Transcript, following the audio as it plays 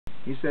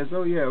He says,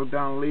 "Oh yeah,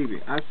 O'Donnell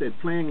Levy." I said,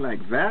 "Playing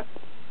like that?"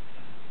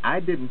 I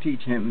didn't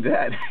teach him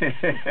that.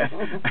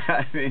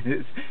 I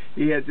mean,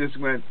 he had just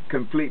went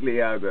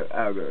completely out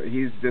of.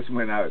 He's just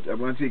went out.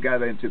 Once he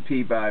got into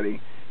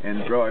Peabody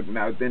and Broaden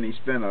out, then he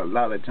spent a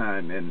lot of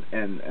time in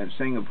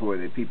Singapore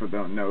that people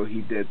don't know.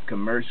 He did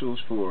commercials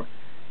for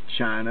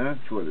China,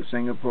 for the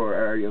Singapore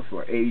area,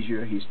 for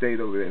Asia. He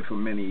stayed over there for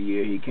many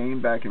years. He came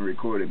back and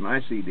recorded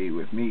my CD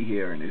with me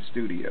here in his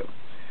studio.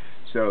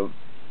 So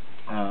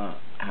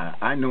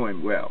I know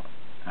him well.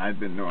 I've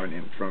been knowing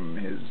him from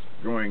his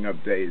growing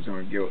up days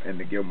in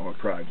the Gilmore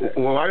Project.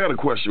 Well, I got a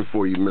question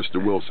for you,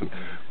 Mr. Wilson.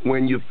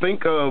 When you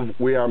think of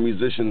where our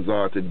musicians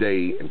are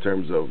today in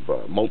terms of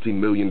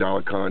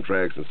multi-million-dollar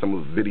contracts and some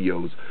of the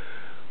videos,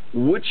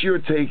 what's your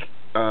take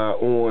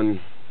on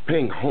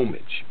paying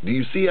homage? Do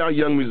you see our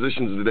young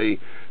musicians today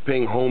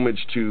paying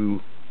homage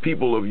to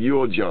people of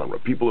your genre,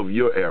 people of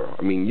your era?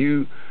 I mean,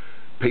 you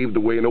paved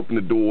the way and opened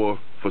the door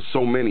for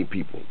so many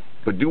people.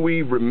 But do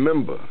we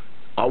remember?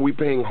 Are we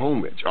paying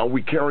homage? Are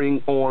we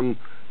carrying on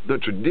the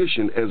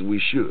tradition as we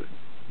should?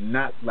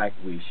 Not like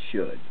we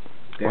should.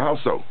 Well, how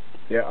so?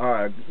 There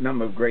are a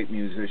number of great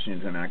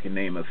musicians, and I can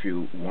name a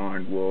few: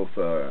 Warren Wolf,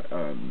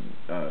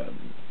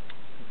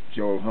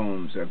 Joel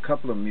Holmes, a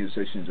couple of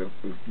musicians,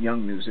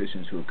 young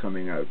musicians who are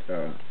coming out,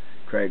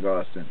 Craig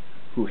Austin,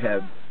 who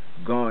have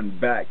gone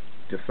back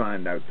to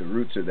find out the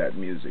roots of that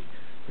music.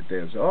 But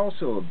there's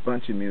also a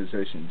bunch of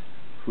musicians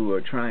who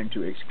are trying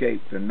to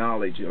escape the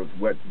knowledge of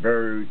what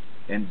Bird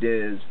and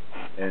Diz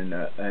and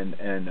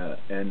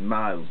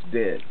Miles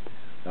did.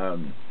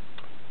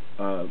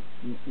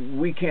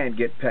 We can't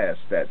get past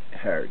that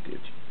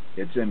heritage.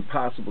 It's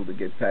impossible to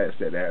get past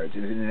that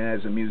heritage. And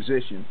as a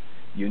musician,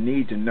 you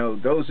need to know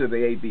those are the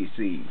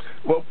ABCs.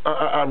 Well,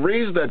 I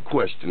raised that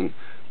question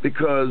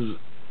because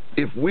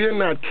if we're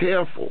not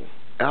careful,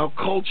 our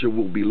culture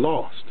will be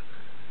lost.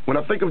 When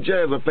I think of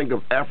jazz, I think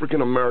of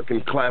African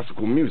American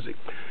classical music.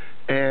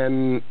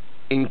 And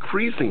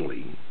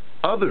increasingly,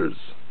 others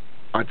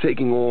are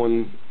taking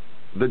on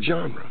the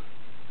genre,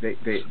 they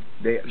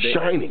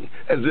shining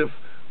as if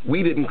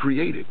we didn't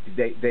create it.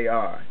 They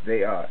are.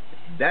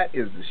 That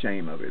is the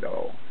shame of it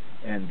all,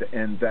 and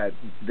that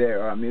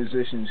there are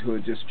musicians who are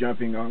just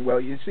jumping on. Well,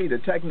 you see the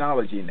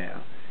technology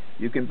now.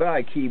 You can buy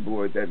a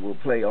keyboard that will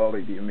play all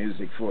of your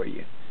music for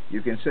you.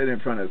 You can sit in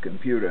front of a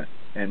computer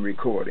and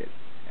record it,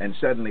 and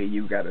suddenly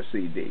you've got a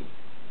CD.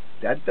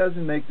 That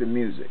doesn't make the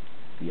music.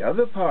 The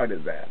other part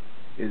of that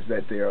is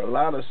that there are a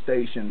lot of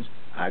stations.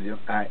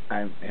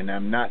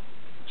 I'm not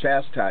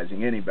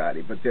chastising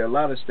anybody, but there are a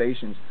lot of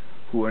stations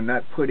who are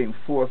not putting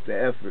forth the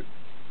effort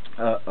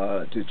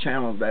to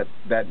channel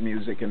that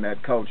music and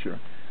that culture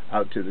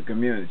out to the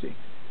community.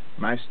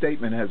 My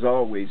statement has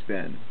always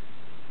been,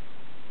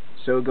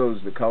 so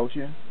goes the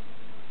culture,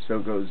 so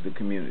goes the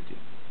community.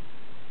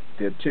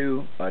 The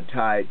two are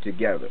tied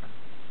together.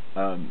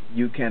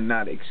 You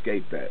cannot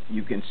escape that.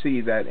 You can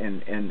see that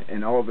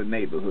in all the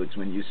neighborhoods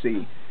when you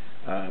see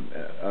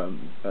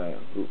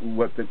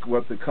what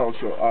the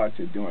cultural arts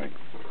are doing.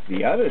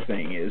 The other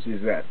thing is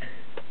that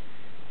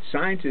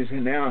scientists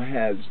now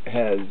has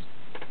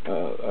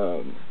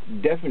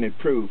definite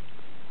proof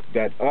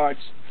that arts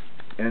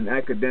and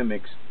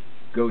academics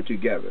go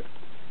together.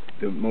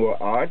 The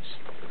more arts,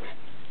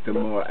 the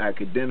more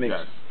academics.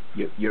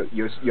 Yes.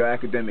 Your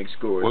academic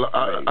scores. Well,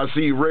 I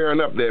see you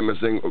rearing up there,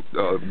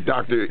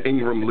 Dr.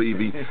 Ingram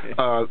Levy.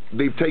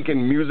 They've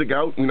taken music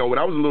out. You know, when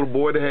I was a little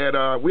boy,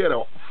 we had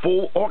a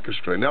full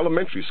orchestra in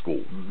elementary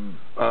school.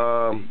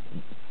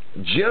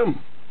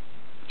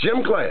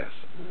 Gym class.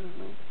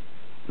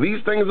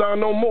 These things are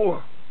no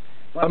more.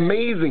 Well,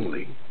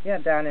 amazingly. Yeah,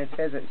 down in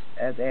physics,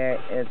 there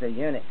is a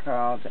unit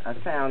called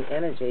sound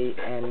energy,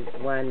 and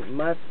one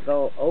must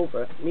go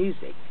over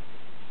music.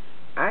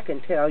 I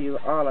can tell you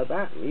all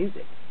about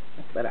music,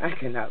 but I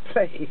cannot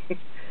play.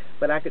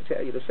 But I could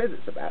tell you the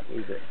physics about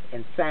music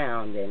and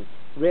sound and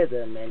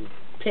rhythm and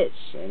pitch.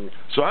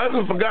 So I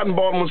haven't forgotten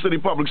Baltimore City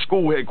Public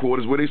School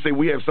headquarters where they say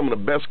we have some of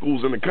the best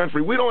schools in the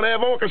country. We don't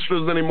have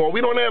orchestras anymore.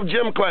 We don't have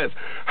gym class.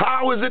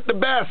 How is it the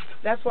best?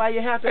 That's why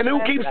you have to. And who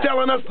keeps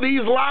telling us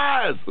these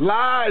lies?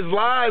 Lies,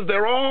 lies.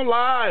 They're all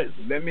lies.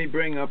 Let me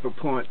bring up a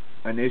point,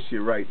 an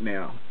issue right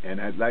now, and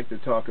I'd like to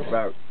talk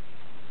about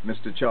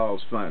Mr.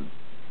 Charles Fund.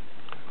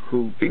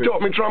 He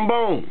taught me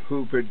trombone.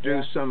 Who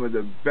produced some of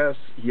the best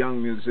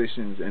young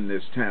musicians in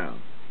this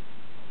town.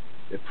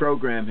 The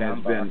program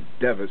has been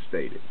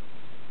devastated.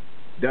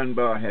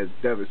 Dunbar has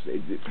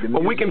devastated.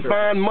 But we can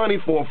find money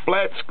for a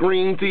flat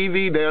screen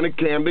TV down at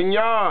Camden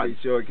Yards. We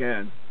sure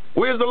can.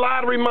 Where's the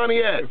lottery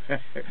money at?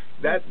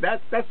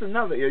 That's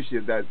another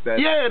issue. That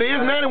yeah, it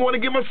is. Now they want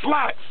to give us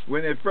slots.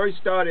 When it first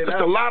started out,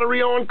 it's the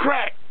lottery on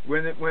crack.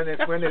 When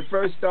it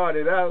first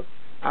started out,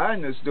 I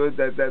understood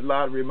that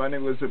lottery money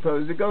was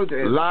supposed to go to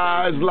education.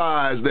 Lies,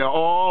 lies. They're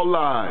all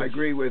lies. I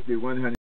agree with you 100%.